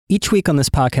Each week on this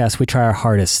podcast, we try our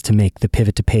hardest to make the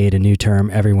pivot to paid a new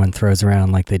term everyone throws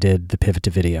around like they did the pivot to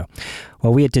video.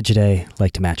 Well, we at Digiday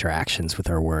like to match our actions with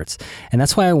our words. And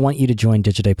that's why I want you to join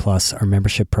Digiday Plus, our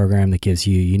membership program that gives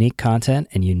you unique content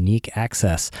and unique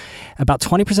access. About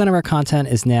 20% of our content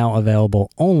is now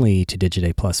available only to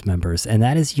Digiday Plus members, and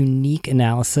that is unique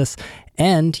analysis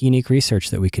and unique research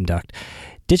that we conduct.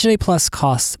 Digiday Plus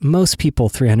costs most people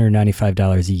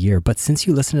 $395 a year, but since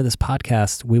you listen to this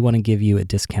podcast, we want to give you a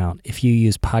discount. If you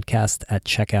use podcast at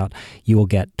checkout, you will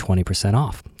get 20%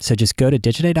 off. So just go to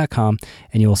digiday.com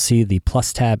and you will see the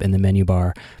Plus tab in the menu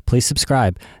bar. Please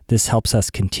subscribe. This helps us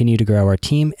continue to grow our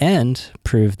team and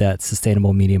prove that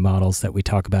sustainable media models that we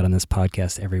talk about on this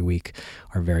podcast every week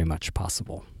are very much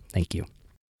possible. Thank you.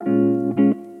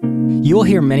 You will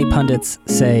hear many pundits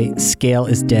say scale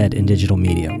is dead in digital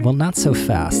media. Well, not so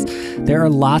fast. There are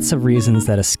lots of reasons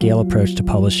that a scale approach to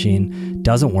publishing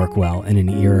doesn't work well in an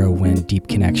era when deep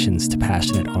connections to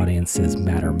passionate audiences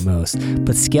matter most.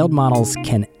 But scaled models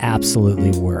can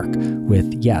absolutely work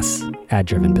with, yes,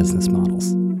 ad-driven business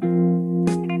models.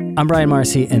 I'm Brian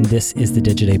Marcy, and this is the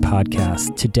Digiday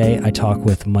Podcast. Today, I talk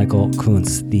with Michael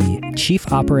Kuntz, the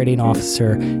Chief Operating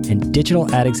Officer and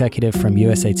Digital Ad Executive from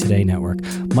USA Today Network.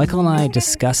 Michael and I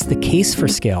discuss the case for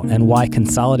scale and why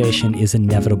consolidation is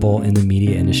inevitable in the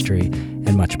media industry,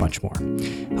 and much, much more.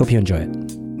 Hope you enjoy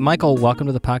it. Michael, welcome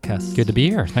to the podcast. Good to be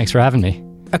here. Thanks for having me.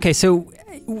 Okay, so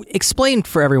explain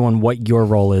for everyone what your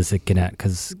role is at Gannett,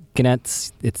 because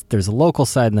Gannett's, there's a local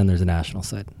side and then there's a national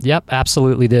side. Yep,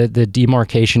 absolutely. The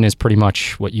demarcation is pretty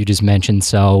much what you just mentioned.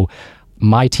 So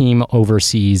my team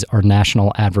oversees our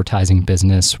national advertising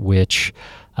business, which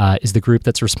is the group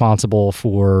that's responsible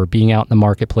for being out in the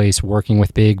marketplace, working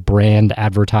with big brand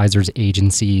advertisers,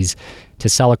 agencies to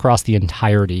sell across the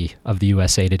entirety of the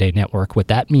USA Today network. What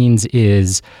that means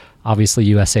is obviously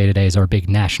USA Today is our big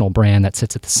national brand that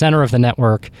sits at the center of the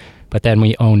network, but then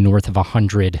we own north of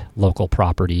 100 local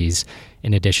properties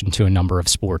in addition to a number of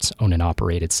sports owned and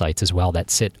operated sites as well that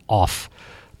sit off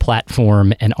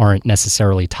platform and aren't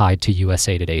necessarily tied to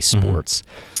USA Today Sports.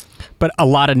 But a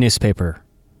lot of newspaper.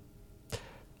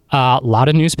 A lot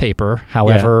of newspaper.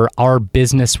 However, our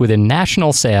business within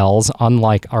national sales,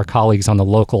 unlike our colleagues on the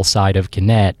local side of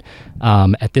Gannett,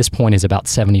 at this point is about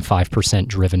 75%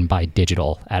 driven by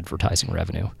digital advertising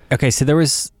revenue. Okay, so there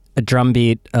was a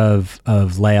drumbeat of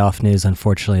layoff news,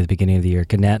 unfortunately, at the beginning of the year.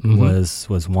 Gannett was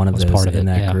one of those in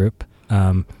that group.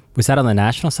 Was that on the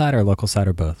national side or local side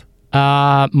or both?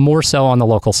 More so on the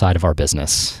local side of our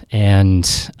business. And,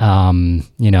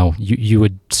 you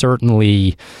would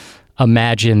certainly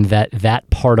imagine that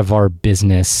part of our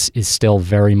business is still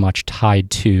very much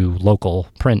tied to local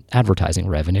print advertising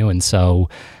revenue. And so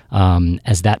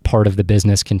as that part of the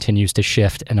business continues to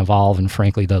shift and evolve, and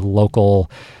frankly, the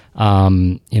local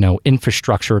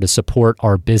infrastructure to support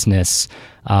our business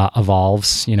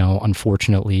evolves,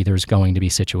 unfortunately, there's going to be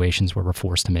situations where we're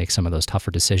forced to make some of those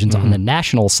tougher decisions. On the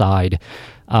national side,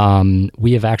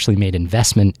 we have actually made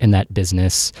investment in that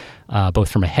business, both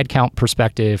from a headcount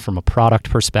perspective, from a product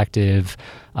perspective,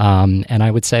 and I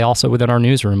would say also within our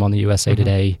newsroom on the USA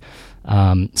Today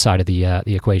side of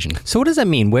the equation. So what does that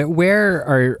mean?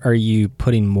 Where are you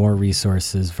putting more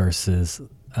resources versus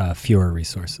fewer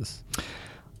resources?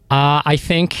 I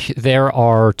think there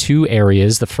are two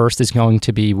areas. The first is going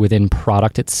to be within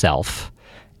product itself.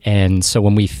 And so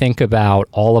when we think about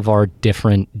all of our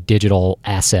different digital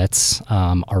assets,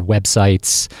 our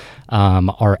websites,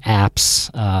 our apps,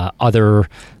 other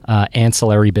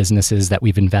ancillary businesses that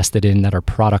we've invested in that are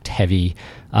product heavy,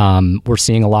 we're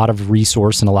seeing a lot of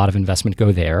resource and a lot of investment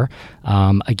go there.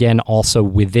 Again, also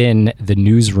within the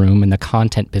newsroom and the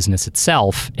content business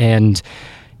itself. And,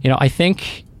 I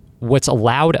think what's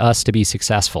allowed us to be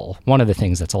successful, one of the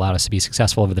things that's allowed us to be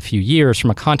successful over the few years from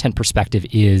a content perspective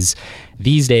is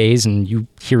these days, and you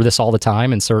hear this all the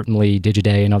time, and certainly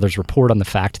Digiday and others report on the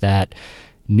fact that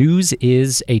news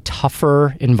is a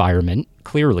tougher environment,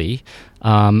 clearly,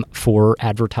 for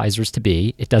advertisers to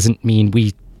be. It doesn't mean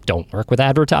we don't work with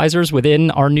advertisers within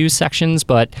our news sections,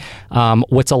 but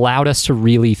what's allowed us to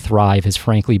really thrive has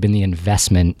frankly been the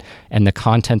investment and the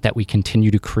content that we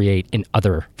continue to create in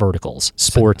other verticals,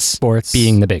 sports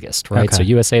being the biggest, right? Okay. So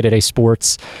USA Today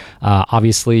Sports,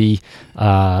 obviously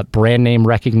brand name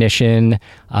recognition.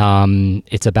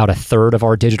 It's about a third of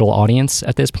our digital audience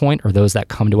at this point, or those that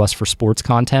come to us for sports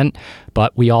content.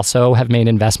 But we also have made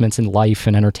investments in life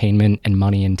and entertainment and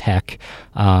money and tech.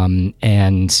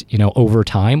 And, over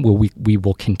time, we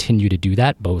will continue to do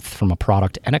that, both from a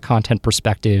product and a content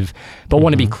perspective. But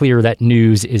want to be clear that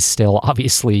news is still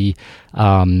obviously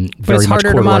very much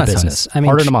core to our business. I mean,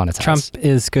 harder to monetize. Trump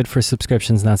is good for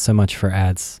subscriptions, not so much for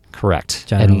ads. Correct.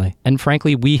 Generally. And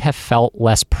frankly, we have felt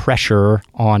less pressure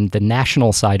on the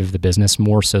national side of the business,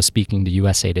 more so speaking to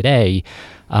USA Today,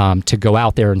 to go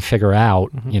out there and figure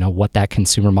out, what that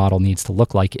consumer model needs to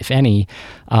look like, if any.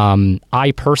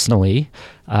 I personally,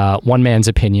 one man's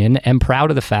opinion, am proud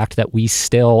of the fact that we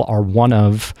still are one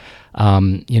of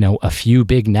a few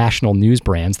big national news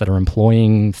brands that are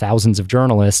employing thousands of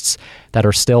journalists that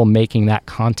are still making that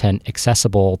content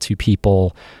accessible to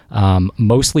people,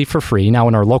 mostly for free. Now,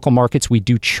 in our local markets, we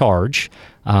do charge.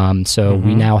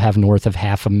 We now have north of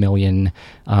 500,000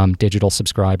 digital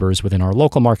subscribers within our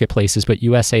local marketplaces, but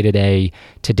USA Today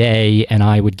today, and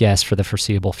I would guess for the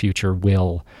foreseeable future,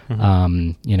 will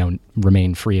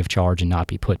remain free of charge and not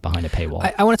be put behind a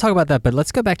paywall. I want to talk about that, but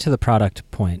let's go back to the product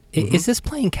point. Is this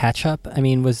playing catch up? I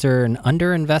mean, was there an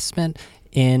underinvestment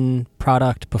in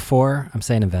product before? I'm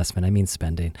saying investment, I mean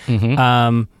spending.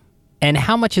 And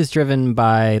how much is driven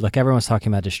by, like everyone's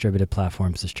talking about distributed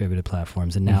platforms,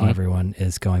 and now everyone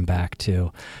is going back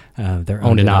to their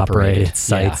owned and operated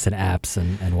sites and apps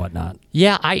and whatnot.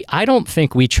 Yeah, I don't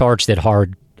think we charged it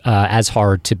as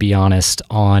hard, to be honest,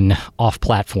 on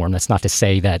off-platform. That's not to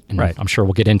say that, and I'm sure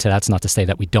we'll get into that's not to say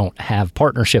that we don't have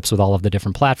partnerships with all of the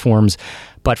different platforms.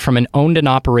 But from an owned and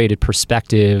operated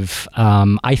perspective,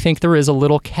 I think there is a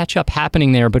little catch-up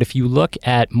happening there. But if you look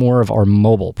at more of our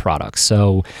mobile products,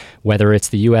 so whether it's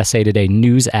the USA Today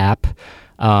news app,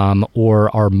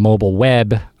 or our mobile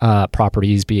web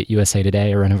properties, be it USA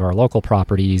Today or any of our local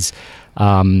properties,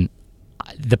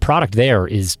 the product there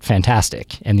is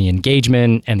fantastic, and the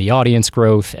engagement and the audience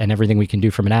growth and everything we can do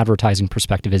from an advertising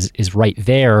perspective is right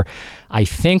there. I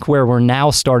think where we're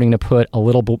now starting to put a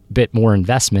little bit more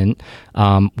investment,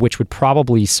 which would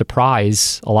probably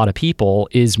surprise a lot of people,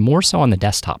 is more so on the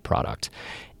desktop product.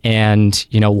 And,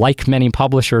 like many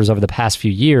publishers over the past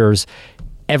few years,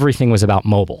 everything was about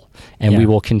mobile, and we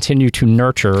will continue to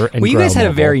nurture and grow. You guys had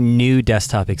mobile. A very new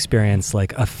desktop experience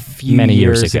like a few Many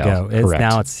years ago.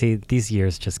 Now these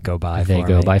years just go by. They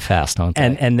go by fast, don't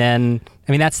they? And then,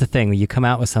 I mean, that's the thing. You come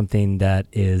out with something that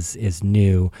is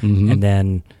new, and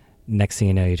then next thing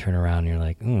you know, you turn around and you're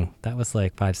like, that was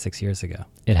like 5-6 years ago.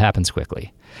 It happens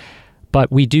quickly. But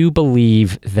we do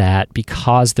believe that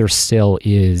because there still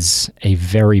is a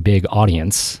very big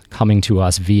audience coming to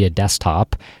us via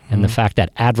desktop, and the fact that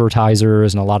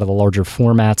advertisers and a lot of the larger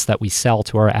formats that we sell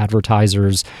to our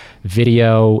advertisers,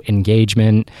 video,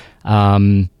 engagement,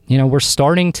 we're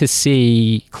starting to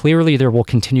see clearly there will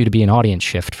continue to be an audience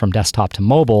shift from desktop to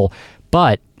mobile,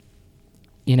 but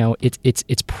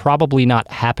it's probably not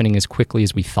happening as quickly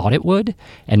as we thought it would,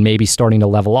 and maybe starting to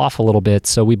level off a little bit.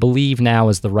 So we believe now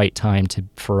is the right time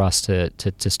for us to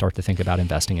start to think about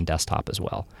investing in desktop as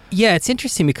well. Yeah, it's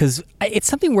interesting because it's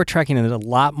something we're tracking, and a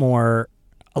lot more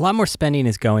spending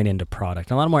is going into product,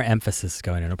 and a lot more emphasis is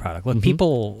going into product. Look,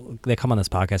 people, they come on this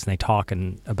podcast and they talk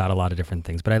about a lot of different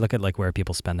things, but I look at like where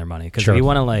people spend their money, because if you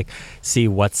want to like see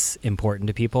what's important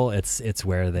to people, it's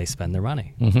where they spend their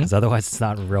money, because otherwise it's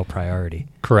not a real priority.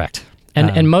 Correct.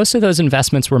 And most of those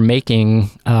investments we're making,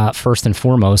 first and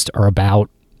foremost, are about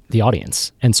the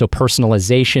audience. And so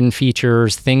personalization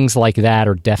features, things like that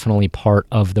are definitely part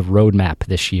of the roadmap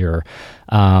this year.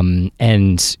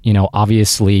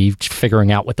 Obviously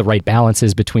figuring out what the right balance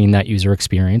is between that user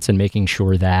experience and making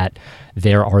sure that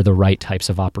there are the right types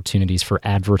of opportunities for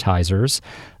advertisers.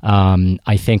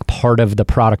 I think part of the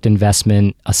product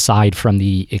investment, aside from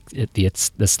the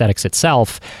aesthetics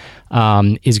itself,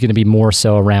 is going to be more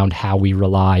so around how we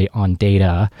rely on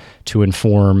data to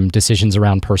inform decisions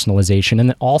around personalization. And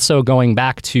then also going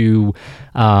back to...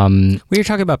 when you're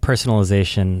talking about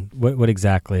personalization, what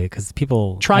exactly? Because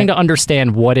people... Trying to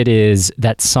understand what it is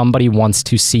that somebody wants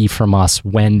to see from us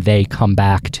when they come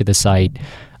back to the site,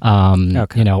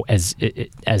 as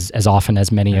often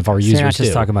as many of our users do. You're not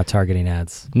just talking about targeting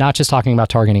ads. Not just talking about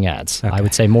targeting ads. Okay. I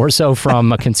would say more so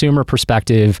from a consumer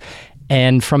perspective.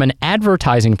 And from an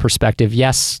advertising perspective,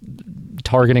 yes,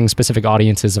 targeting specific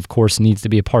audiences, of course, needs to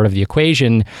be a part of the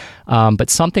equation. But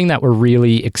something that we're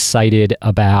really excited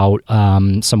about,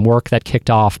 some work that kicked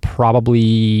off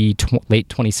probably late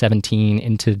 2017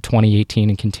 into 2018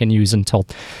 and continues until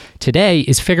today,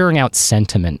 is figuring out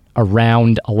sentiment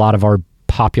around a lot of our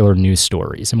popular news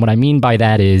stories. And what I mean by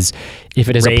that is, if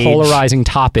it is a polarizing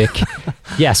topic,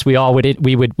 yes, we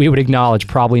would acknowledge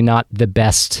probably not the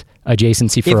best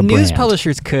adjacency for a brand. If news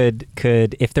publishers could,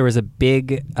 if there was a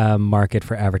big market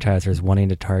for advertisers wanting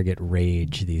to target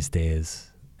rage these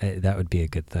days, that would be a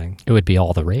good thing. It would be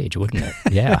all the rage, wouldn't it?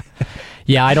 Yeah.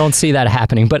 Yeah, I don't see that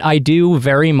happening, but I do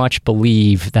very much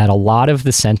believe that a lot of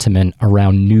the sentiment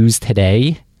around news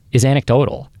today is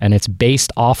anecdotal, and it's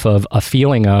based off of a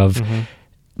feeling of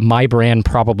my brand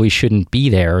probably shouldn't be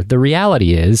there. The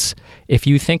reality is, if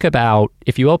you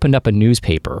opened up a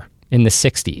newspaper in the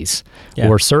 60s,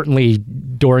 or certainly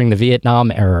during the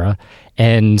Vietnam era,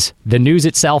 and the news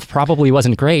itself probably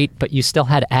wasn't great, but you still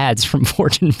had ads from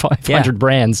Fortune 500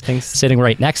 brands sitting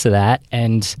right next to that.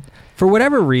 And for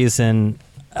whatever reason,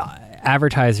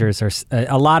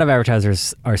 a lot of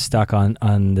advertisers are stuck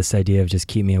on this idea of just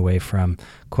keep me away from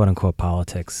quote unquote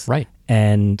politics. Right.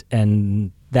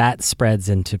 And that spreads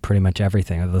into pretty much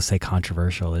everything, or let's say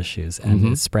controversial issues.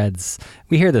 And it spreads,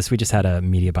 we hear this, we just had a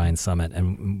media buying summit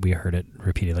and we heard it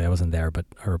repeatedly. I wasn't there, but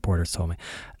our reporters told me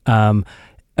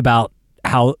about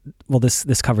how, well,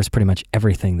 this covers pretty much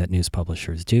everything that news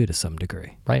publishers do to some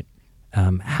degree. Right.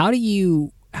 How do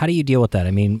you deal with that?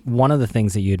 I mean, one of the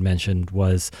things that you had mentioned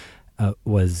was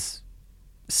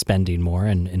spending more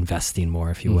and investing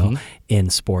more, if you will, in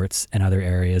sports and other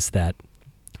areas that,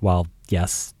 while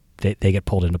yes, they get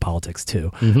pulled into politics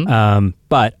too,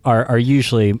 but are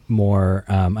usually more,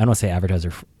 I don't want to say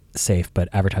advertiser safe, but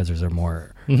advertisers are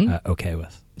more okay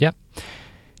with. Yep.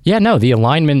 Yeah, no, the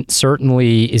alignment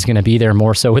certainly is going to be there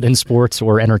more so within sports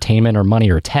or entertainment or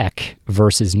money or tech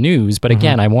versus news. But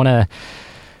again, I want to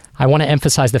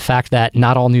emphasize the fact that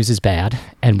not all news is bad,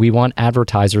 and we want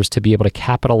advertisers to be able to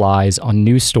capitalize on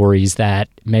news stories that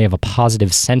may have a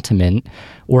positive sentiment,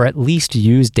 or at least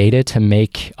use data to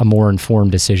make a more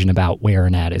informed decision about where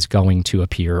an ad is going to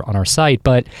appear on our site.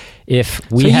 But if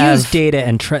we use data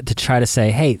and try to say,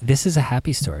 hey, this is a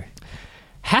happy story.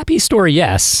 Happy story,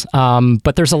 yes,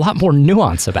 but there's a lot more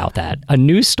nuance about that. A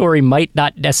news story might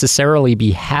not necessarily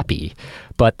be happy,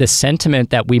 but the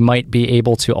sentiment that we might be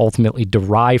able to ultimately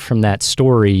derive from that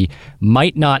story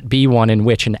might not be one in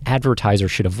which an advertiser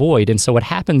should avoid. And so what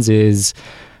happens is,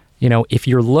 if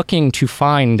you're looking to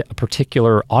find a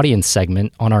particular audience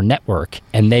segment on our network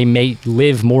and they may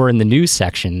live more in the news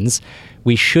sections,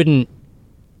 we shouldn't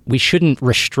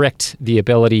restrict the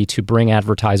ability to bring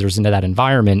advertisers into that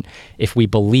environment if we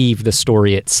believe the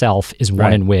story itself is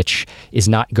one in which is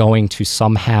not going to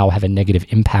somehow have a negative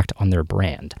impact on their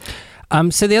brand.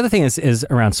 So the other thing is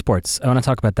around sports. I want to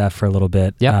talk about that for a little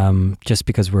bit, just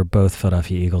because we're both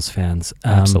Philadelphia Eagles fans.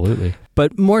 Absolutely.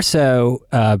 But more so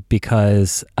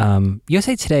because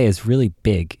USA Today is really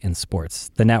big in sports.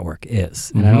 The network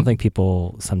is. And I don't think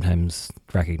people sometimes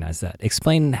recognize that.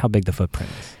 Explain how big the footprint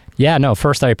is. Yeah, no,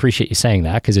 first I appreciate you saying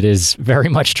that because it is very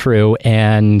much true.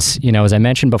 And, as I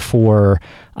mentioned before,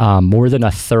 more than a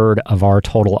third of our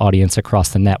total audience across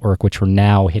the network, which we're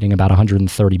now hitting about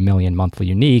 130 million monthly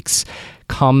uniques,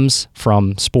 comes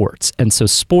from sports. And so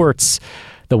sports,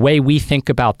 the way we think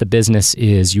about the business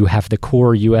is you have the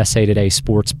core USA Today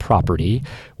sports property,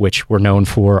 which we're known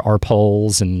for our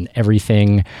polls and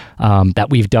everything that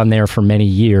we've done there for many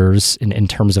years in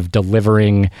terms of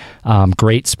delivering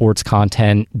great sports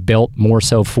content built more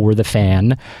so for the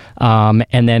fan.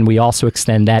 And then we also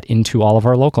extend that into all of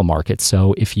our local markets.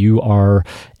 So if you are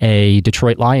a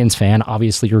Detroit Lions fan,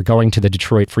 obviously you're going to the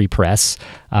Detroit Free Press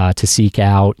to seek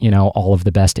out, all of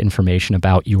the best information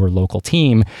about your local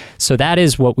team. So that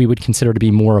is what we would consider to be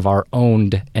more of our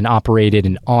owned and operated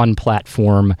and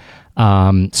on-platform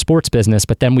sports business.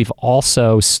 But then we've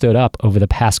also stood up over the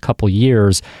past couple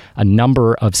years a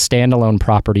number of standalone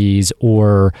properties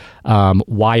or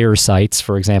wire sites.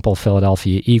 For example,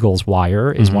 Philadelphia Eagles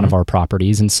Wire is one of our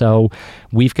properties. And so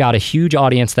we've got a huge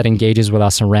audience that engages with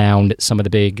us around some of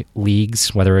the big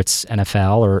leagues, whether it's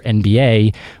NFL or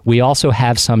NBA. We also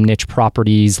have some niche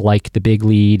properties like the Big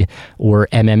Lead or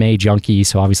MMA Junkie,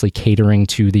 so obviously catering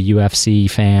to the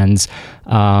UFC fans.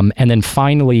 And then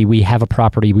finally, we have a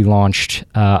property we launched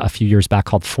a few years back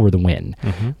called For the Win,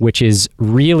 which is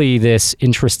really this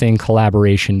interesting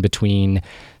collaboration between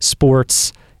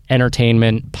sports,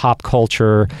 entertainment, pop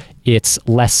culture. It's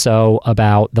less so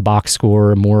about the box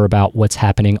score, more about what's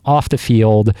happening off the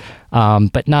field,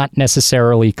 but not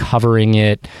necessarily covering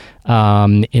it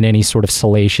in any sort of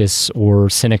salacious or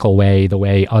cynical way, the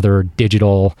way other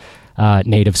digital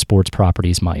native sports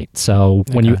properties might. So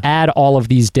when you add all of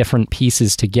these different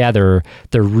pieces together,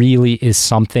 there really is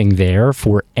something there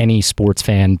for any sports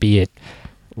fan, be it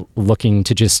looking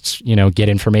to just, get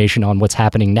information on what's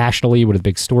happening nationally, what are the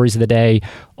big stories of the day,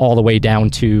 all the way down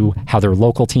to how their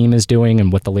local team is doing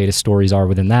and what the latest stories are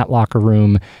within that locker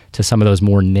room, to some of those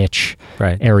more niche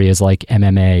areas like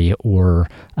MMA or,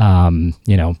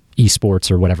 esports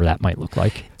or whatever that might look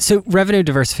like. So revenue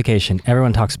diversification,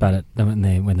 everyone talks about it when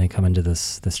they come into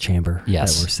this chamber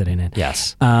that we're sitting in.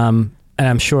 Yes. And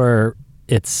I'm sure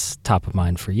it's top of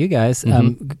mind for you guys.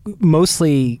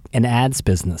 Mostly an ads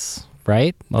business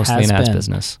right? Mostly an ads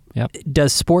business. Yep.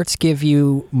 Does sports give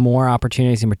you more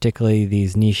opportunities, and particularly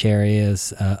these niche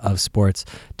areas of sports,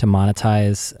 to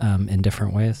monetize in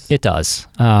different ways? It does.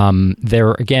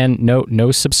 There again,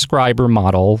 no subscriber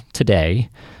model today.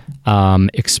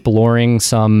 Exploring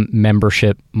some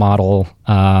membership model,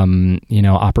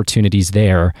 opportunities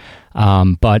there.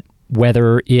 But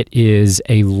whether it is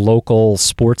a local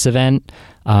sports event,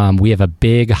 we have a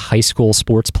big high school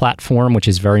sports platform, which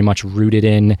is very much rooted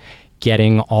in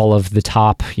getting all of the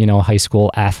top, high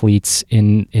school athletes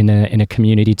in a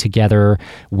community together.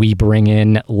 We bring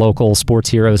in local sports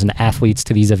heroes and athletes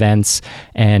to these events.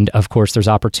 And of course, there's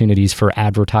opportunities for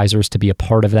advertisers to be a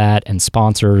part of that and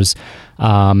sponsors.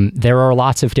 There are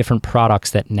lots of different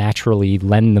products that naturally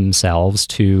lend themselves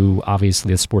to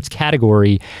obviously the sports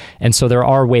category. And so there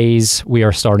are ways we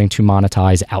are starting to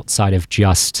monetize outside of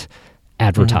just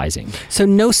advertising. Mm-hmm. So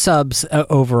no subs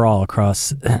overall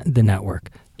across the network.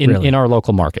 In our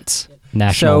local markets.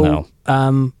 National,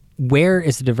 no. Where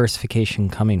is the diversification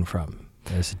coming from?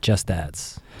 Is it just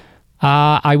ads?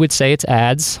 I would say it's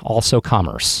ads, also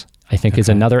commerce. I think is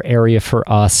another area for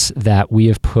us that we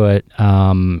have put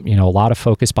a lot of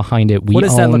focus behind it. What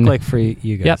does that look like for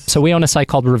you guys? Yep. So we own a site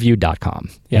called reviewed.com.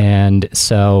 Yep. And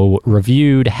so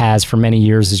Reviewed has for many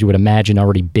years, as you would imagine,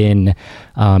 already been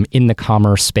in the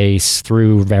commerce space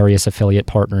through various affiliate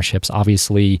partnerships.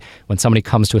 Obviously, when somebody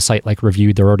comes to a site like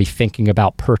Reviewed, they're already thinking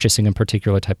about purchasing a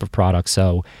particular type of product.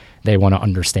 So they want to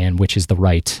understand which is the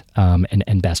right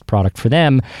and best product for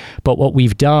them. But what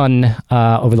we've done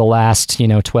over the last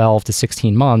 12 to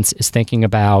 16 months is thinking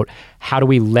about how do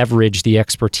we leverage the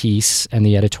expertise and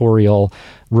the editorial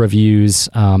reviews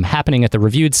happening at the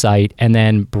Reviewed site, and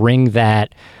then bring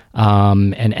that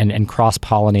and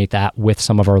cross-pollinate that with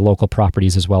some of our local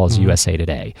properties as well as USA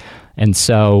Today. And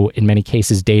so in many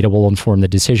cases, data will inform the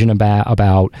decision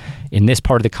about in this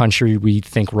part of the country, we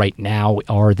think right now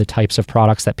are the types of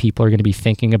products that people are going to be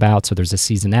thinking about. So there's a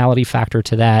seasonality factor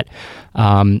to that.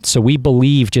 So we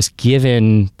believe, just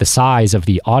given the size of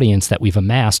the audience that we've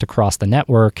amassed across the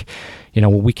network,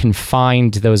 we can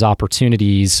find those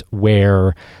opportunities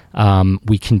where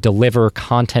we can deliver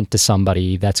content to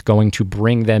somebody that's going to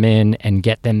bring them in and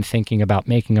get them thinking about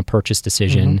making a purchase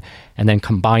decision, and then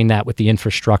combine that with the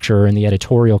infrastructure and the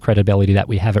editorial credibility that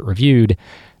we have at Reviewed.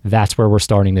 That's where we're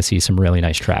starting to see some really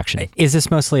nice traction. Is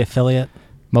this mostly affiliate?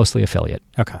 Mostly affiliate.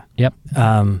 Okay. Yep.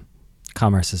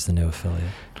 Commerce is the new affiliate.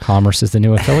 Commerce is the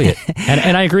new affiliate.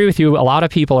 And I agree with you. A lot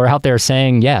of people are out there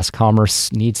saying, yes,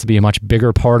 commerce needs to be a much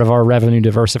bigger part of our revenue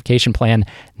diversification plan.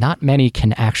 Not many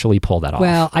can actually pull that off.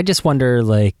 Well, I just wonder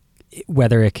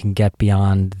whether it can get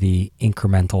beyond the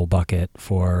incremental bucket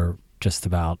for just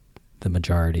about the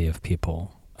majority of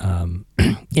people.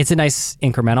 It's a nice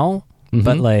incremental,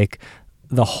 but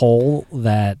the hole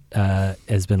that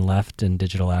has been left in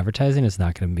digital advertising is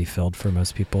not going to be filled for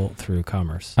most people through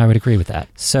commerce. I would agree with that.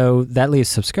 So that leaves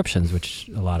subscriptions, which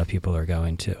a lot of people are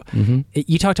going to.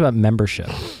 You talked about membership,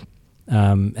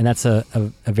 and that's a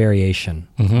variation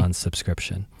on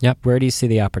subscription. Yep. Where do you see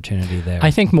the opportunity there? I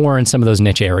think more in some of those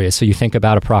niche areas. So you think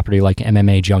about a property like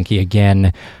MMA Junkie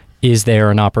again. Is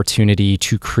there an opportunity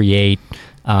to create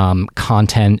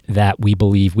content that we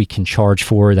believe we can charge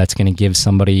for, that's going to give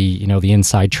somebody, the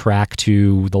inside track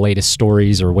to the latest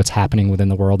stories or what's happening within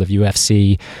the world of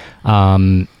UFC?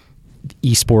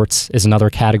 Esports is another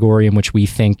category in which we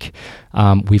think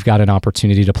we've got an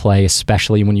opportunity to play,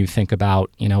 especially when you think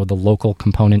about, the local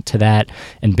component to that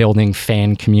and building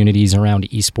fan communities around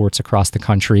esports across the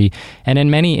country. And in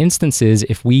many instances,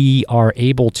 if we are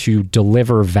able to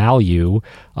deliver value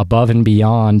above and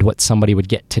beyond what somebody would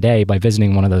get today by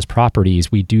visiting one of those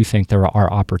properties, we do think there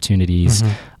are opportunities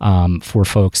for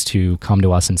folks to come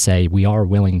to us and say, we are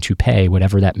willing to pay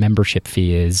whatever that membership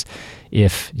fee is,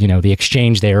 if the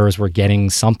exchange there is we're getting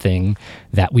something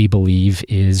that we believe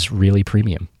is really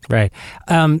premium. Right.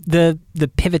 The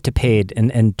pivot to paid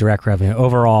and direct revenue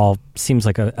overall seems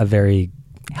like a very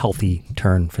healthy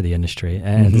turn for the industry.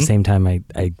 And at the same time,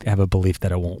 I have a belief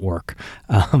that it won't work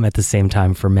at the same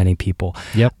time for many people.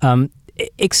 Yep.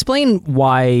 Explain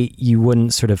why you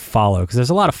wouldn't sort of follow, because there's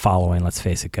a lot of following, let's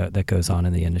face it, that goes on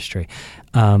in the industry.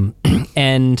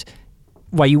 And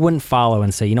why you wouldn't follow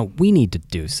and say, we need to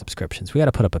do subscriptions. We got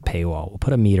to put up a paywall. We'll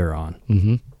put a meter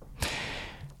on.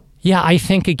 Yeah, I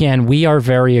think, again, we are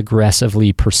very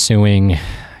aggressively pursuing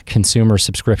consumer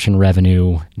subscription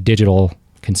revenue, digital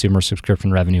consumer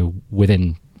subscription revenue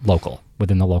within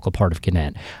the local part of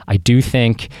Gannett. I do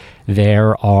think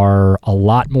there are a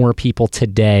lot more people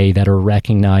today that are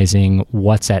recognizing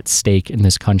what's at stake in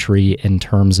this country in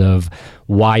terms of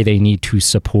why they need to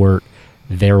support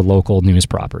their local news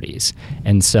properties.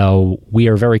 And so we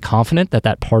are very confident that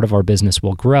that part of our business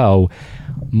will grow.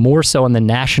 More so on the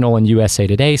national and USA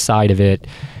Today side of it,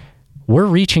 we're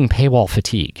reaching paywall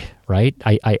fatigue, right?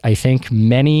 I think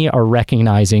many are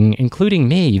recognizing, including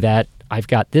me, that I've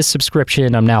got this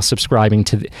subscription. I'm now subscribing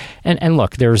to, and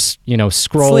look, there's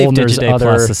Scroll. Leave and there's Digiday other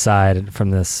Plus aside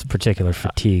from this particular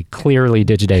fatigue. Clearly,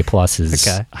 Digiday Plus is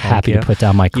Okay, happy to put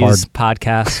down my card. Use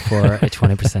podcast for a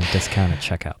 20% discount at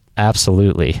checkout.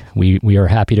 Absolutely, we are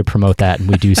happy to promote that, and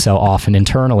we do so often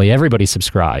internally. Everybody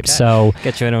subscribes, so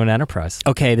get you into an enterprise.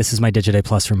 Okay, this is my Digiday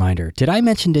Plus reminder. Did I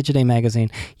mention Digiday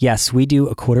Magazine? Yes, we do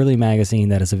a quarterly magazine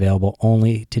that is available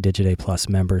only to Digiday Plus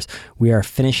members. We are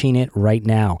finishing it right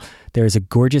now. There is a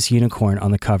gorgeous unicorn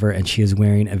on the cover, and she is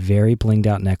wearing a very blinged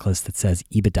out necklace that says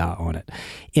EBITDA on it.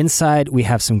 Inside, we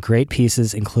have some great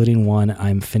pieces, including one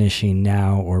I'm finishing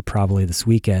now or probably this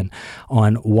weekend,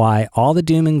 on why all the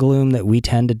doom and gloom that we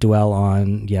tend to dwell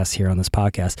on, yes, here on this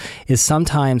podcast, is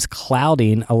sometimes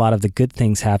clouding a lot of the good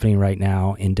things happening right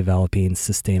now in developing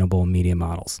sustainable media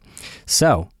models.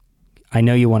 So, I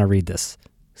know you want to read this.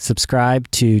 Subscribe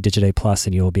to Digiday Plus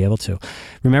and you will be able to.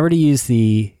 Remember to use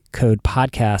the code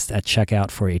podcast at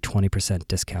checkout for a 20%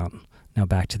 discount. Now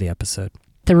back to the episode.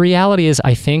 The reality is,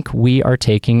 I think we are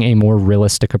taking a more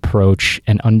realistic approach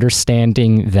and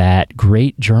understanding that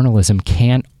great journalism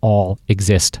can't all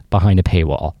exist behind a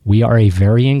paywall. We are a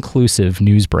very inclusive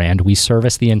news brand. We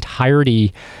service the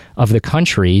entirety of the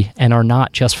country and are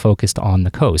not just focused on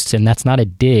the coasts. And that's not a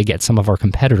dig at some of our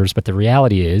competitors, but the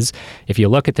reality is, if you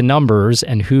look at the numbers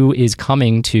and who is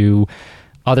coming to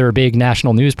other big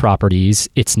national news properties,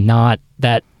 it's not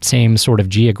that same sort of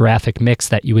geographic mix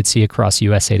that you would see across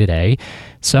USA Today.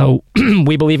 So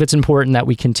we believe it's important that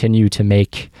we continue to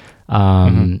make, as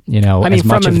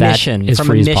much of that as from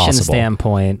free a as possible.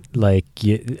 Standpoint, like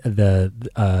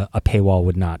a paywall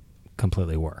would not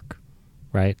completely work,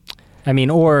 right?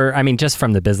 Just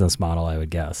from the business model, I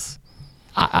would guess.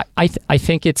 I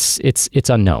think it's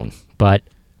unknown, but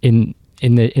in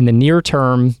the near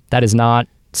term, that is not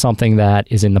something that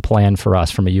is in the plan for us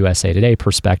from a USA Today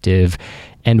perspective.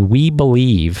 And we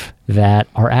believe that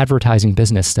our advertising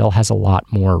business still has a lot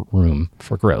more room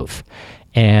for growth.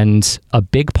 And a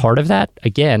big part of that,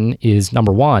 again, is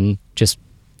number one, just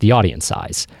the audience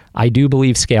size. I do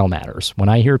believe scale matters. When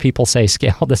I hear people say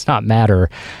scale does not matter,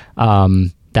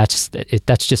 that's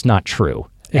just not true.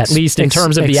 At least in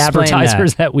terms of the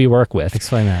advertisers that we work with.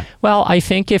 Explain that. Well, I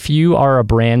think if you are a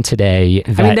brand today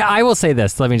I will say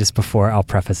this. Let me just, before I'll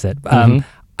preface it.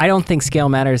 I don't think scale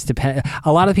matters.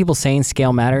 A lot of people saying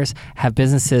scale matters have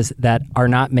businesses that are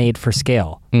not made for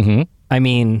scale.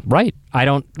 Mm-hmm. Right. I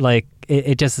don't like,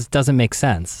 it just doesn't make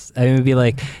sense. It would be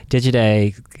like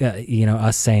Digiday,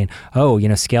 us saying,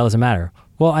 scale doesn't matter.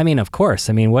 Well, of course.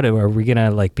 What are we going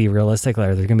to be realistic?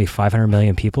 Are there going to be 500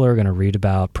 million people who are going to read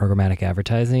about programmatic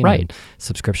advertising and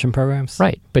subscription programs?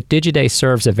 Right. But Digiday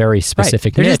serves a very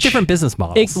specific niche. They're just different business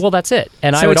models. Well, that's it.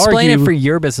 And so I would explain argue it for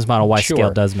your business model why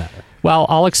scale does matter. Well,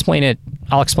 I'll explain it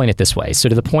this way. So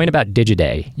to the point about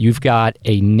Digiday, you've got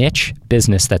a niche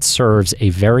business that serves a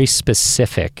very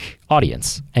specific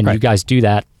audience. And you guys do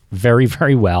that very,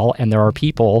 very well, and there are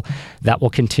people that will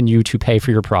continue to pay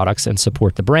for your products and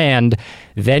support the brand.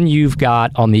 Then you've got,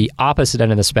 on the opposite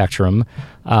end of the spectrum,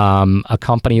 a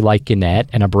company like Gannett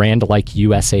and a brand like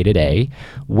USA Today,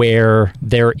 where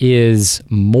there is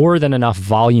more than enough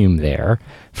volume there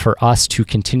for us to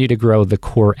continue to grow the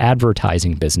core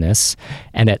advertising business.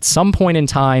 And at some point in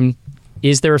time,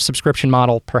 is there a subscription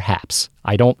model? Perhaps.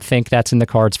 I don't think that's in the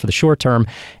cards for the short term.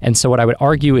 And so what I would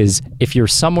argue is, if you're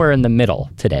somewhere in the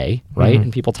middle today, right,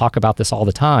 and people talk about this all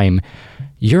the time,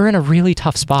 you're in a really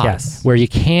tough spot where you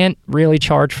can't really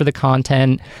charge for the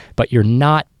content, but you're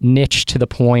not niche to the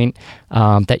point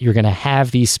that you're going to have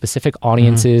these specific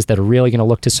audiences that are really going to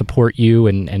look to support you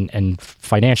and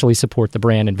financially support the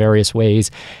brand in various ways.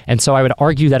 And so I would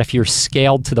argue that if you're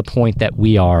scaled to the point that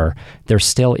we are, there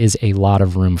still is a lot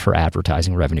of room for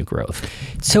advertising revenue growth.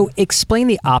 So explain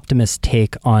the optimist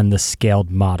take on the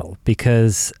scaled model,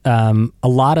 because a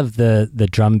lot of the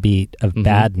drumbeat of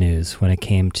bad news when it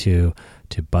came to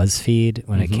BuzzFeed,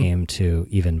 when it came to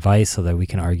even Vice, although we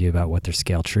can argue about what their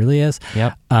scale truly is.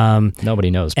 Yep.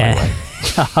 Nobody knows, by the way.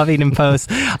 Huffington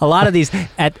Post. A lot of these,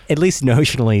 at least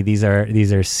notionally, these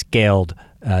are scaled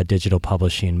digital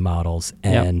publishing models,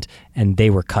 and they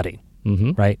were cutting,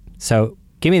 right? So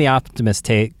give me the optimist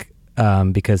take,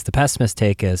 because the pessimist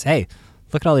take is, hey,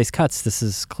 look at all these cuts. This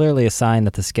is clearly a sign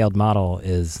that the scaled model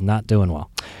is not doing well.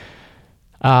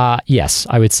 Yes,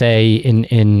 I would say in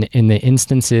the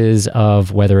instances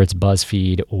of whether it's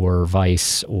BuzzFeed or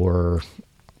Vice or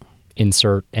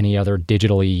insert any other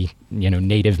digitally,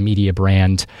 native media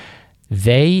brand,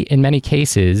 they, in many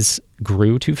cases,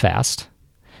 grew too fast.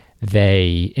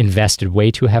 They invested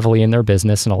way too heavily in their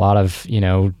business in a lot of,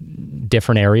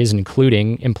 different areas,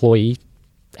 including employee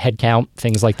headcount,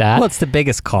 things like that. Well, it's the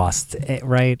biggest cost,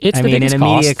 right? It's the biggest in a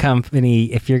media cost.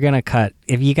 company, if you're going to cut,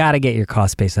 if you got to get your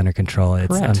cost base under control,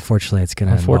 unfortunately, it's going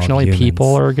to Unfortunately,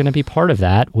 people are going to be part of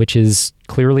that, which is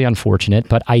clearly unfortunate.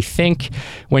 But I think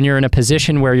when you're in a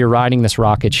position where you're riding this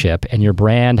rocket ship and your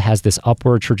brand has this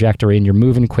upward trajectory and you're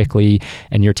moving quickly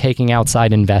and you're taking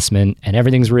outside investment and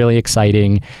everything's really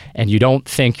exciting and you don't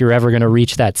think you're ever going to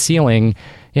reach that ceiling,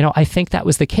 I think that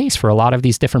was the case for a lot of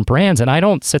these different brands. And I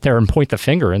don't sit there and point the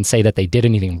finger and say that they did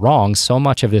anything wrong. So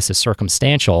much of this is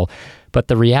circumstantial. But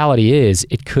the reality is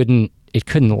it couldn't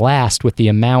last with the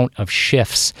amount of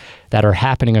shifts that are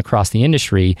happening across the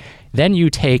industry. Then you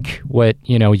take what,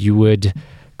 you would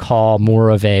call more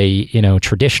of a,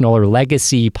 traditional or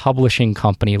legacy publishing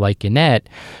company like Gannett,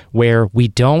 where we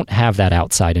don't have that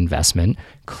outside investment.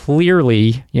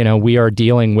 Clearly, we are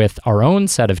dealing with our own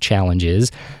set of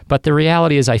challenges, but the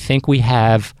reality is I think we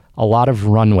have a lot of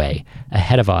runway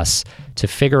ahead of us to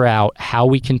figure out how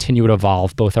we continue to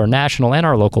evolve both our national and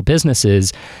our local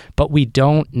businesses, but we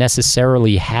don't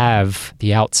necessarily have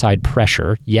the outside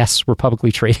pressure. Yes, we're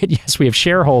publicly traded. Yes, we have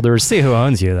shareholders. See who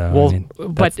owns you, though. Well,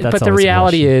 but the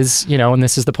reality is, and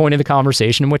this is the point of the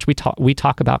conversation in which we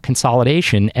talk about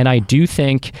consolidation. And I do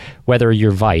think whether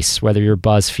you're Vice, whether you're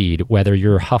BuzzFeed, whether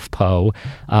you're HuffPo,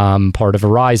 part of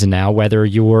Verizon now, whether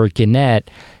you're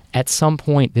Gannett, at some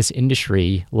point, this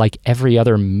industry, like every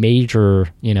other major,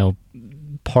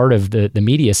 part of the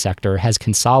media sector, has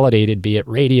consolidated, be it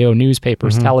radio,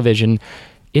 newspapers, television.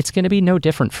 It's going to be no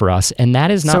different for us. And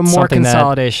that is not something more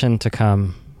consolidation to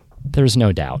come. There's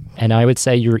no doubt. And I would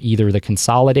say you're either the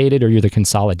consolidated or you're the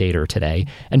consolidator today.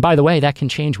 And by the way, that can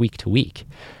change week to week.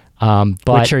 But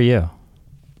which are you?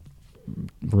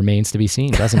 Remains to be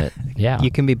seen, doesn't it? Yeah.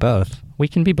 You can be both. We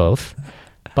can be both.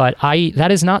 But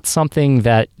that is not something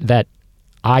that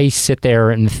I sit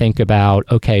there and think about,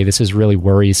 okay, this is really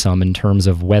worrisome in terms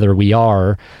of whether we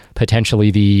are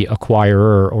potentially the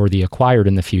acquirer or the acquired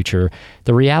in the future.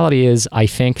 The reality is I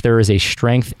think there is a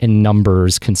strength in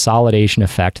numbers consolidation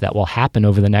effect that will happen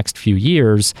over the next few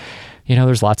years.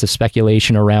 There's lots of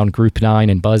speculation around Group 9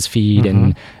 and BuzzFeed,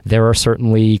 and there are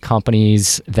certainly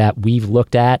companies that we've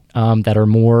looked at that are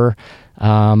more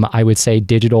I would say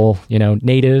digital,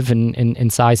 native in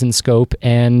size and scope.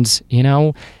 And,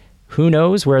 who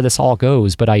knows where this all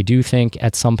goes. But I do think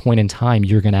at some point in time,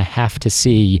 you're going to have to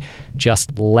see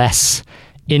just less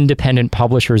independent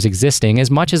publishers existing,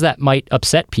 as much as that might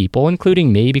upset people,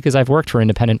 including me, because I've worked for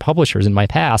independent publishers in my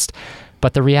past.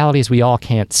 But the reality is we all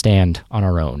can't stand on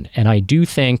our own. And I do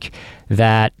think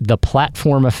that the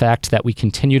platform effect that we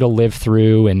continue to live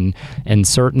through and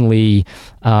certainly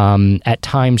at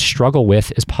times struggle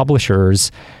with as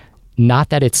publishers, not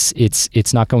that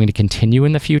it's not going to continue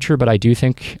in the future, but I do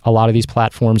think a lot of these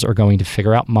platforms are going to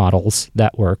figure out models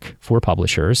that work for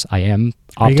publishers. I am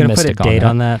optimistic on that. Are you going to put a date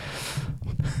on that?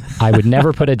 I would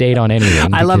never put a date on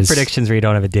anything. I love predictions where you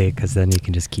don't have a date, because then you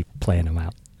can just keep playing them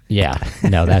out. Yeah,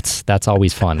 no, that's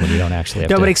always fun when you don't actually have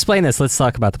to. No, but explain this. Let's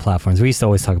talk about the platforms. We used to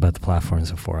always talk about the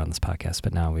platforms before on this podcast,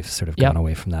 but now we've sort of gone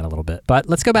away from that a little bit. But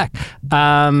let's go back.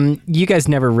 You guys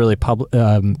never really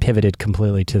pivoted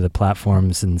completely to the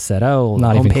platforms and said,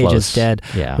 not even homepage close. is dead.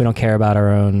 Yeah. We don't care about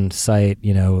our own site.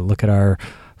 Look at our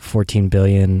 14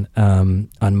 billion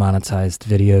unmonetized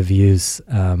video views.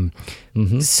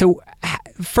 So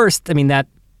first,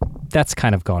 that's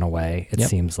kind of gone away, it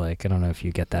seems like. I don't know if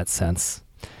you get that sense.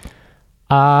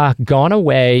 Gone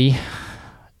away,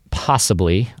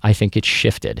 possibly. I think it's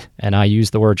shifted. And I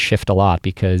use the word shift a lot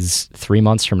because 3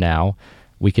 months from now,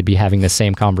 we could be having the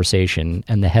same conversation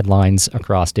and the headlines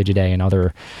across Digiday and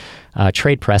other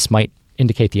trade press might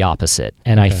indicate the opposite.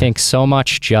 And I think so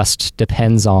much just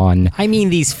depends on...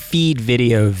 these feed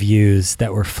video views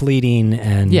that were fleeting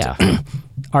and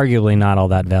arguably not all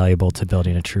that valuable to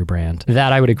building a true brand.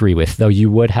 That I would agree with, though you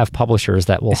would have publishers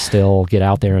that will still get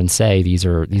out there and say these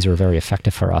are very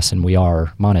effective for us and we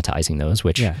are monetizing those,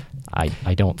 which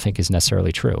I don't think is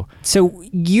necessarily true. So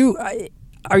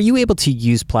are you able to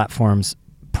use platforms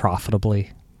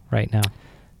profitably right now?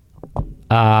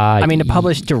 To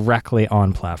publish directly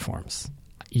on platforms.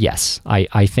 Yes,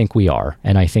 I think we are.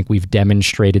 And I think we've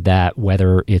demonstrated that,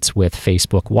 whether it's with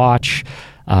Facebook Watch,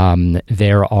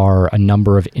 There are a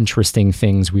number of interesting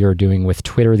things we are doing with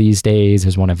Twitter these days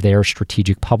as one of their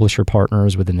strategic publisher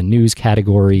partners within the news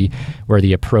category, where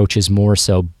the approach is more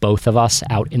so both of us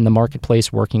out in the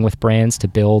marketplace working with brands to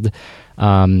build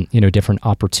different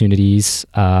opportunities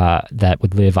that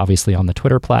would live obviously on the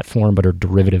Twitter platform, but are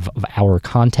derivative of our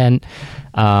content.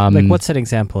 Like, what's an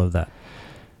example of that?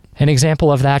 An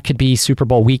example of that could be Super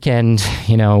Bowl weekend.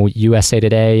 USA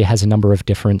Today has a number of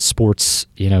different sports,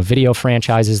 video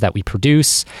franchises that we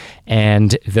produce,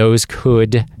 and those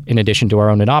could, in addition to our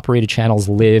owned and operated channels,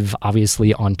 live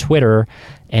obviously on Twitter.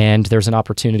 And there's an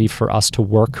opportunity for us to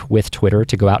work with Twitter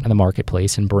to go out in the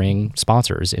marketplace and bring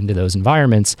sponsors into those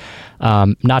environments.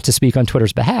 Not to speak on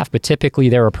Twitter's behalf, but typically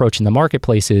their approach in the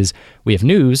marketplace is we have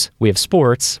news, we have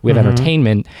sports, we have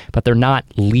entertainment, but they're not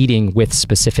leading with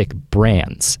specific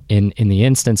brands. In the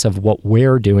instance of what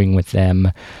we're doing with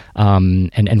them,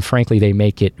 and frankly, they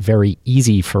make it very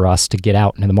easy for us to get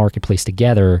out into the marketplace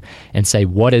together and say,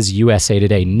 what does USA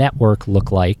Today Network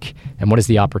look like? And what is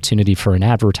the opportunity for an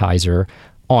advertiser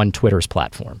on Twitter's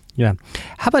platform? Yeah.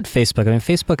 How about Facebook? I mean,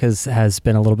 Facebook has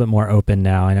been a little bit more open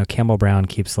now. I know Campbell Brown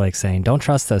keeps saying, don't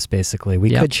trust us, basically.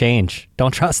 We could change.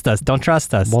 Don't trust us. Don't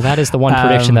trust us. Well, that is the one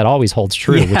prediction that always holds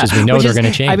true, which is we know they're going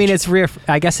to change. I mean,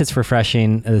 I guess it's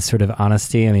refreshing, sort of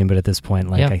honesty. I mean, but at this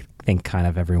point, I think kind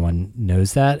of everyone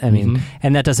knows that. I mean,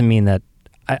 and that doesn't mean that,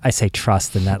 I say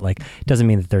trust, and that doesn't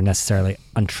mean that they're necessarily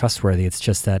untrustworthy. It's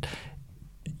just that,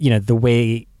 the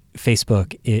way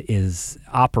Facebook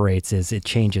operates is it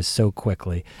changes so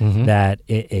quickly that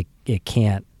it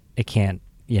can't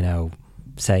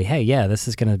say, hey, yeah, this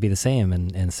is going to be the same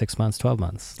in 6 months, 12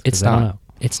 months. It's not.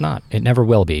 It's not. It never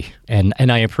will be. And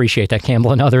I appreciate that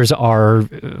Campbell and others are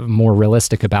more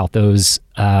realistic about those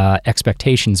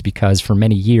expectations, because for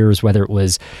many years, whether it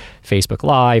was Facebook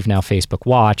Live, now Facebook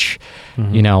Watch,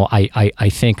 I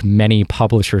think many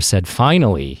publishers said,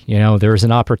 finally, there's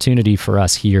an opportunity for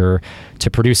us here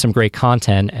to produce some great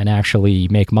content and actually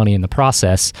make money in the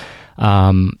process.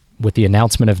 With the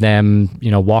announcement of them,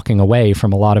 walking away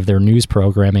from a lot of their news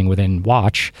programming within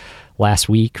Watch last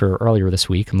week or earlier this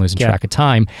week, I'm losing track of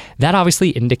time, that obviously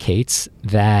indicates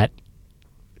that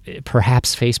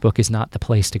perhaps Facebook is not the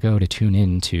place to go to tune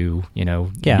into,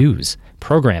 news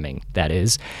programming, that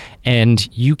is. And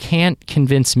you can't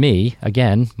convince me,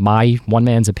 again, my one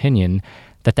man's opinion,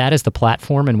 that is the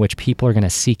platform in which people are going to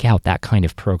seek out that kind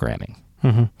of programming.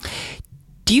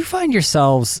 Do you find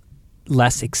yourselves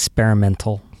less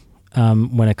experimental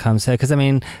when it comes to, because I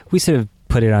mean, we sort of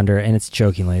put it under, and it's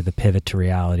jokingly, the pivot to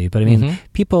reality. But I mean,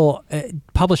 people,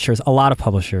 publishers, a lot of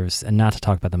publishers, and not to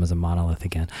talk about them as a monolith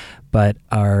again, but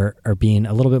are being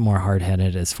a little bit more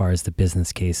hard-headed as far as the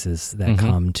business cases that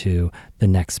come to the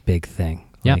next big thing.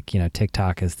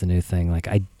 TikTok is the new thing.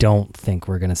 I don't think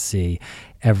we're going to see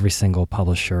every single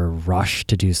publisher rush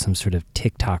to do some sort of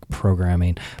TikTok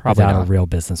programming without a real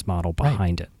business model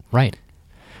behind it. Right.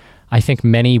 I think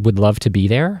many would love to be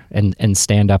there and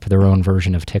stand up their own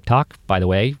version of TikTok. By the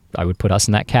way, I would put us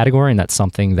in that category, and that's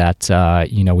something that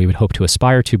we would hope to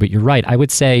aspire to. But you're right. I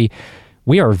would say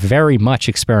we are very much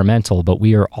experimental, but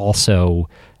we are also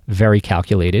very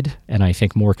calculated, and I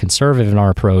think more conservative in our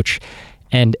approach.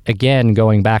 And again,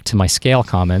 going back to my scale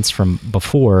comments from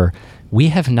before, we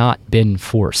have not been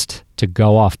forced to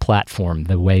go off platform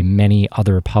the way many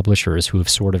other publishers who have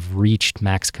sort of reached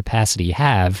max capacity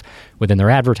have within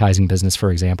their advertising business, for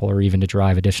example, or even to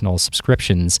drive additional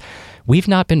subscriptions. We've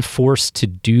not been forced to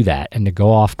do that and to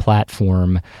go off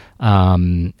platform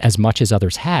as much as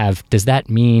others have. Does that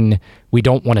mean we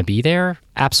don't want to be there?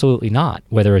 Absolutely not.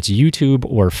 Whether it's YouTube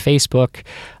or Facebook,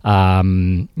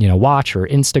 Watch or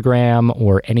Instagram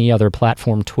or any other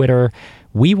platform, Twitter,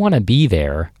 we want to be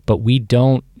there, but we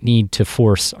don't need to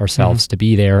force ourselves to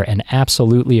be there. And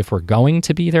absolutely, if we're going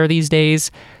to be there these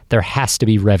days, there has to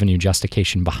be revenue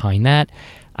justification behind that.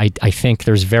 I think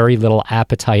there's very little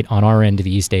appetite on our end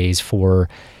these days for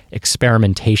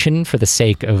experimentation for the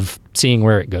sake of seeing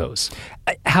where it goes.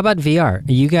 How about VR?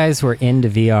 You guys were into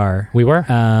VR. We were.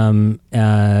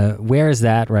 Where is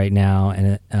that right now?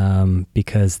 And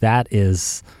because that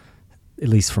is, at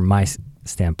least from my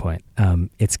standpoint,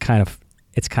 it's kind of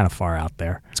far out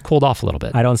there. It's cooled off a little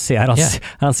bit. I don't see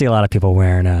a lot of people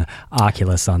wearing a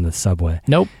Oculus on the subway.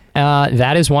 Nope.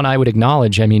 That is one I would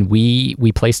acknowledge. I mean,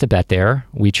 we placed a bet there.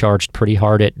 We charged pretty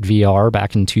hard at VR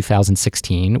back in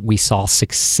 2016. We saw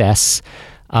success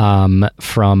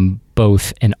from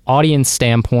both an audience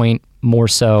standpoint, more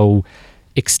so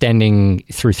extending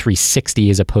through 360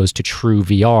 as opposed to true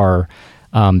VR.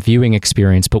 viewing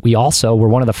experience. But we also were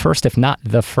one of the first, if not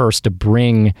the first, to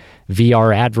bring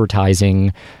VR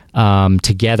advertising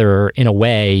together in a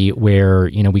way where,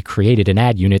 we created an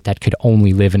ad unit that could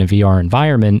only live in a VR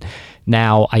environment.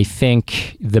 Now, I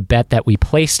think the bet that we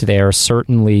placed there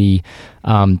certainly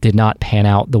did not pan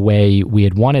out the way we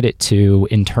had wanted it to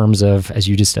in terms of, as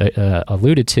you just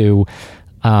alluded to,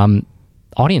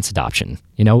 audience adoption.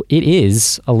 It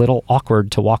is a little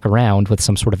awkward to walk around with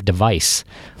some sort of device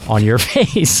on your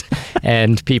face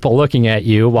and people looking at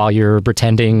you while you're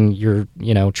pretending you're,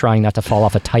 trying not to fall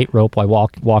off a tightrope while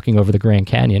walking over the Grand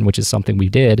Canyon, which is something we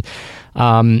did.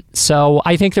 So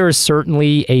I think there is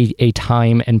certainly a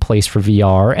time and place for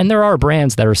VR, and there are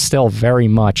brands that are still very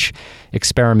much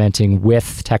experimenting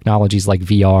with technologies like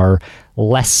VR,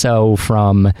 less so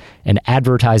from an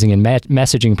advertising and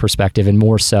messaging perspective, and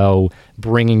more so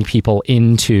bringing people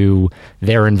into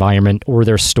their environment or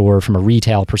their store from a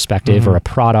retail perspective or a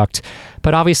product.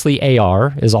 But obviously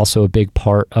AR is also a big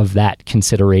part of that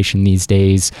consideration these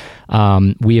days.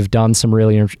 We have done some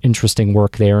really interesting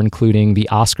work there, including the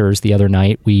Oscars the other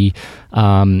night. We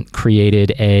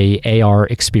created a AR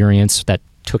experience that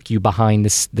took you behind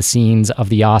the scenes of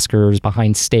the Oscars,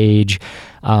 behind stage,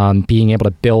 being able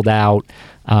to build out,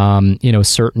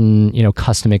 certain,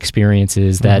 custom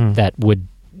experiences that would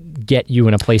get you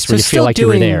in a place where you feel like you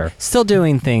were there. Still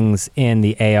doing things in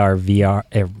the AR, VR,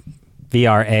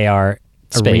 AR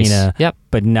space. Arena,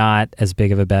 but not as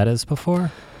big of a bet as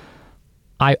before?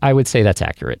 I would say that's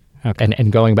accurate. Okay.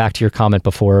 And going back to your comment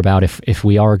before about if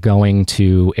we are going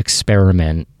to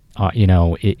experiment,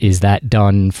 is that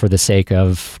done for the sake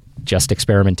of just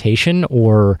experimentation,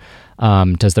 or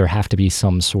does there have to be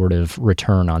some sort of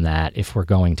return on that if we're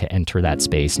going to enter that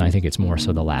space? And I think it's more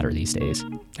so the latter these days.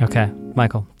 Okay.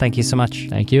 Michael, thank you so much.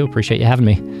 Thank you. Appreciate you having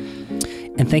me.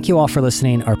 And thank you all for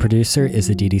listening. Our producer is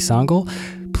Aditi Sangal.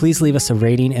 Please leave us a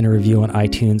rating and a review on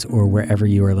iTunes or wherever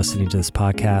you are listening to this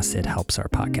podcast. It helps our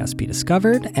podcast be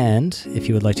discovered. And if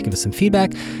you would like to give us some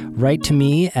feedback, write to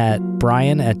me at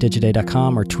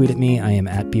brian@digiday.com or tweet at me. I am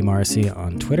at bmarcy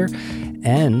on Twitter.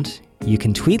 And you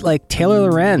can tweet like Taylor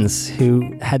Lorenz,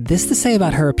 who had this to say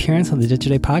about her appearance on the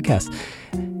Digiday podcast.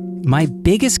 My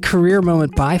biggest career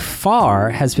moment by far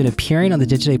has been appearing on the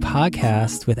Digiday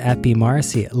podcast with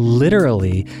 @bmarcy.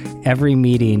 Literally every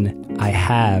meeting I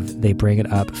have, they bring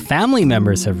it up. Family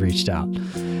members have reached out.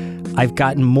 I've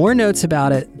gotten more notes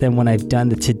about it than when I've done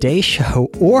the Today Show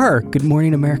or Good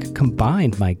Morning America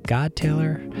combined. My God,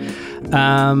 Taylor.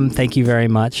 Thank you very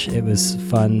much. It was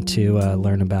fun to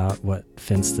learn about what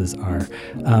Finstas are.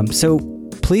 So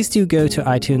please do go to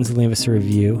iTunes and leave us a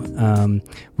review.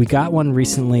 We got one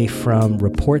recently from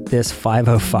Report This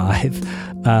 505.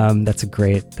 That's a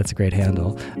great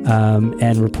handle.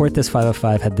 And Report This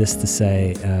 505 had this to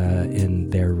say in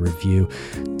their review: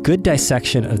 good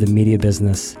dissection of the media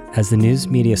business as the news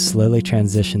media slowly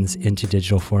transitions into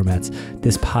digital formats.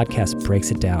 This podcast breaks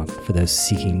it down for those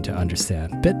seeking to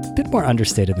understand. Bit more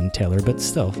understated than Taylor, but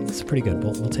still, it's pretty good.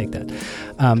 We'll take that.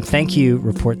 Thank you,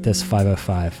 Report This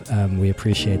 505. We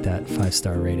appreciate that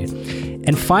 5-star rating.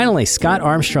 And finally, Scott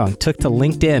Armstrong took to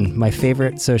LinkedIn, my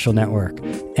favorite social network,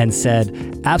 and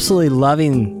said, absolutely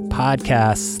loving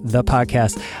the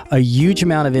podcast, a huge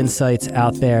amount of insights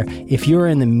out there. If you're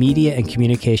in the media and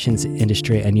communications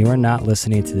industry and you are not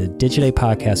listening to the Digiday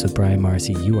podcast with Brian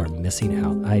Marcy, you are missing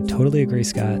out. I totally agree,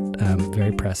 Scott.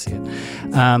 Very prescient.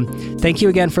 Thank you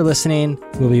again for listening.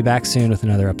 We'll be back soon with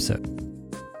another episode.